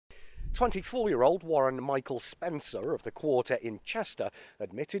24-year-old Warren Michael Spencer of the Quarter in Chester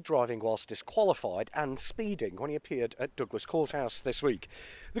admitted driving whilst disqualified and speeding when he appeared at Douglas Courthouse this week.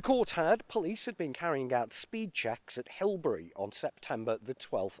 The court had police had been carrying out speed checks at Hilbury on September the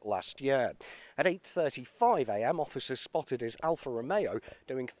 12th last year. At 8:35 a.m, officers spotted his Alfa Romeo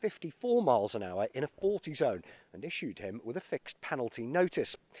doing 54 miles an hour in a 40 zone and issued him with a fixed penalty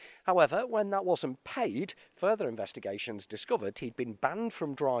notice. However, when that wasn't paid, further investigations discovered he'd been banned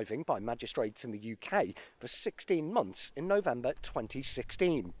from driving by magistrates in the UK for 16 months in November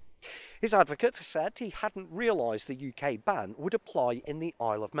 2016. His advocate said he hadn't realised the UK ban would apply in the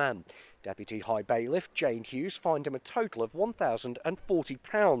Isle of Man. Deputy High Bailiff Jane Hughes fined him a total of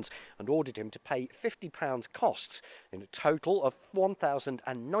 £1,040 and ordered him to pay £50 costs in a total of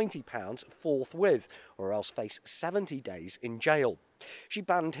 £1,090 forthwith, or else face 70 days in jail. She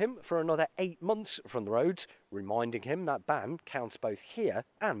banned him for another 8 months from the roads, reminding him that ban counts both here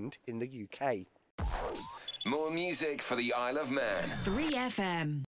and in the UK. More music for the Isle of Man. 3FM.